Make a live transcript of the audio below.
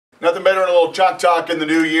Nothing better than a little chalk talk in the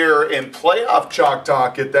new year and playoff chalk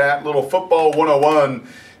talk at that, little football 101.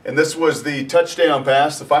 And this was the touchdown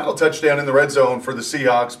pass, the final touchdown in the red zone for the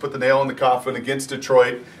Seahawks. Put the nail in the coffin against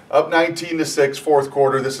Detroit, up 19-6, fourth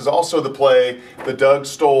quarter. This is also the play that Doug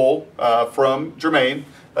stole from Jermaine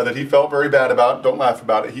that he felt very bad about. Don't laugh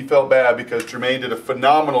about it. He felt bad because Jermaine did a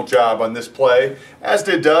phenomenal job on this play, as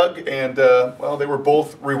did Doug. And, well, they were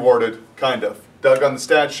both rewarded, kind of. Doug on the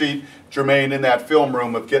stat sheet, Jermaine in that film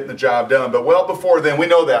room of getting the job done. But well before then, we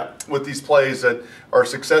know that with these plays that are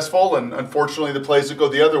successful, and unfortunately the plays that go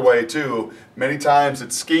the other way too. Many times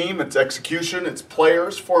it's scheme, it's execution, it's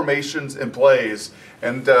players, formations, and plays.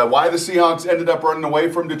 And why the Seahawks ended up running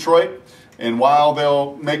away from Detroit, and while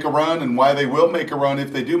they'll make a run, and why they will make a run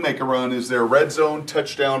if they do make a run, is their red zone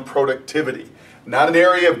touchdown productivity. Not an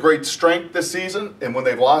area of great strength this season, and when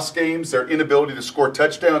they've lost games, their inability to score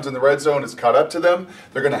touchdowns in the red zone has caught up to them.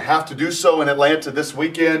 They're going to have to do so in Atlanta this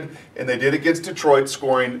weekend, and they did against Detroit,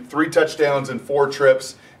 scoring 3 touchdowns in 4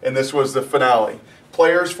 trips, and this was the finale.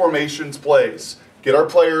 Players, formations, plays. Get our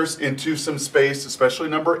players into some space, especially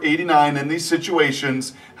number 89 in these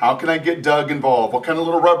situations. How can I get Doug involved? What kind of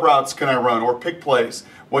little rub routes can I run or pick plays?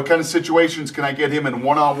 What kind of situations can I get him in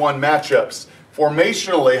one-on-one matchups?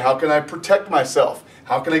 Formationally, how can I protect myself?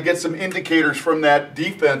 How can I get some indicators from that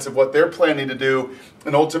defense of what they're planning to do?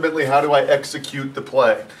 And ultimately, how do I execute the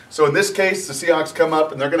play? So in this case, the Seahawks come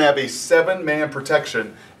up and they're going to have a 7-man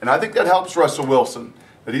protection. And I think that helps Russell Wilson.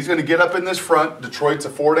 That he's going to get up in this front. Detroit's a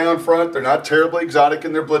 4-down front. They're not terribly exotic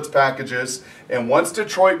in their blitz packages. And once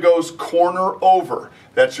Detroit goes corner over,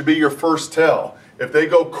 that should be your first tell. If they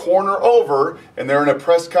go corner over and they're in a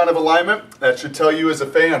press kind of alignment, that should tell you as a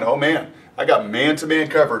fan, oh man, I got man-to-man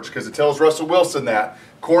coverage, because it tells Russell Wilson that.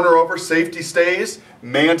 Corner over, safety stays,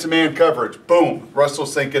 man-to-man coverage. Boom.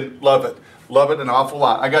 Russell's thinking, love it. Love it an awful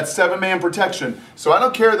lot. I got 7-man protection, so I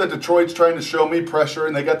don't care that Detroit's trying to show me pressure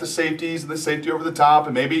and they got the safeties and the safety over the top,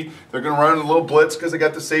 and maybe they're going to run a little blitz because they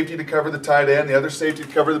got the safety to cover the tight end, the other safety to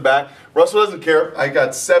cover the back. Russell doesn't care. I got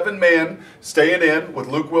 7-man staying in with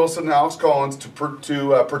Luke Wilson and Alex Collins to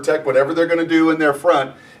protect whatever they're going to do in their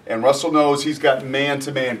front. And Russell knows he's got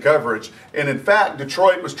man-to-man coverage. And in fact,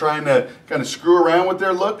 Detroit was trying to kind of screw around with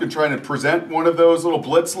their look and trying to present one of those little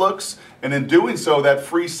blitz looks. And in doing so, that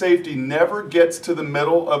free safety never gets to the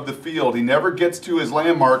middle of the field. He never gets to his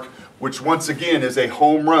landmark, which once again is a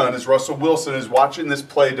home run as Russell Wilson is watching this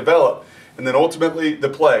play develop. And then ultimately the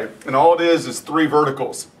play. And all it is 3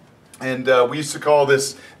 verticals. And we used to call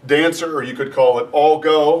this dancer, or you could call it all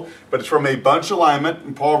go, but it's from a bunch alignment,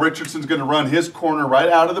 and Paul Richardson's going to run his corner right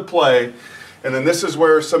out of the play. And then this is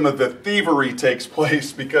where some of the thievery takes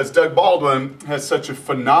place, because Doug Baldwin has such a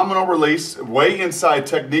phenomenal release, way inside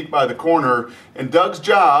technique by the corner, and Doug's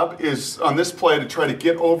job is on this play to try to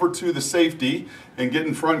get over to the safety and get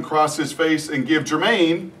in front and cross his face and give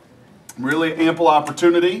Jermaine really ample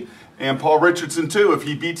opportunity. And Paul Richardson, too, if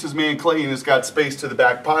he beats his man clean, has got space to the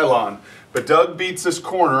back pylon. But Doug beats this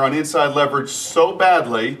corner on inside leverage so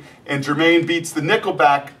badly, and Jermaine beats the nickel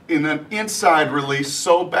back in an inside release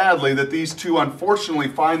so badly that these two unfortunately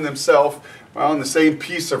find themselves on the same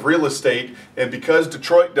piece of real estate. And because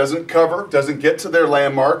Detroit doesn't cover, doesn't get to their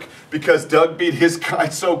landmark, because Doug beat his guy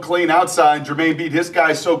so clean outside, Jermaine beat his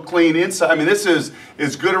guy so clean inside. I mean, this is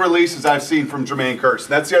as good a release as I've seen from Jermaine Kearse. And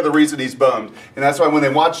that's the other reason he's bummed. And that's why when they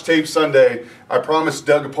watched tape Sunday, I promised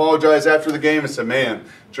Doug apologized after the game and said, man,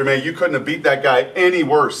 Jermaine, you couldn't have beat that guy any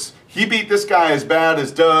worse. He beat this guy as bad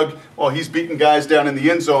as Doug. Well, he's beating guys down in the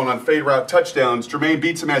end zone on fade route touchdowns. Jermaine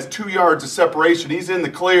beats him, has 2 yards of separation. He's in the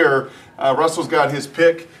clear. Russell's got his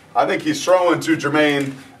pick. I think he's throwing to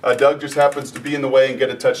Jermaine. Doug just happens to be in the way and get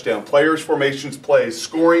a touchdown. Players, formations, plays,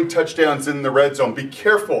 scoring touchdowns in the red zone. Be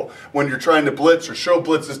careful when you're trying to blitz or show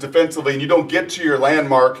blitzes defensively and you don't get to your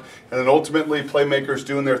landmark. And then ultimately, playmakers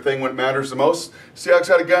doing their thing when it matters the most. Seahawks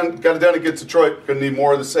got it done against Detroit. Going to need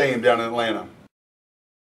more of the same down in Atlanta.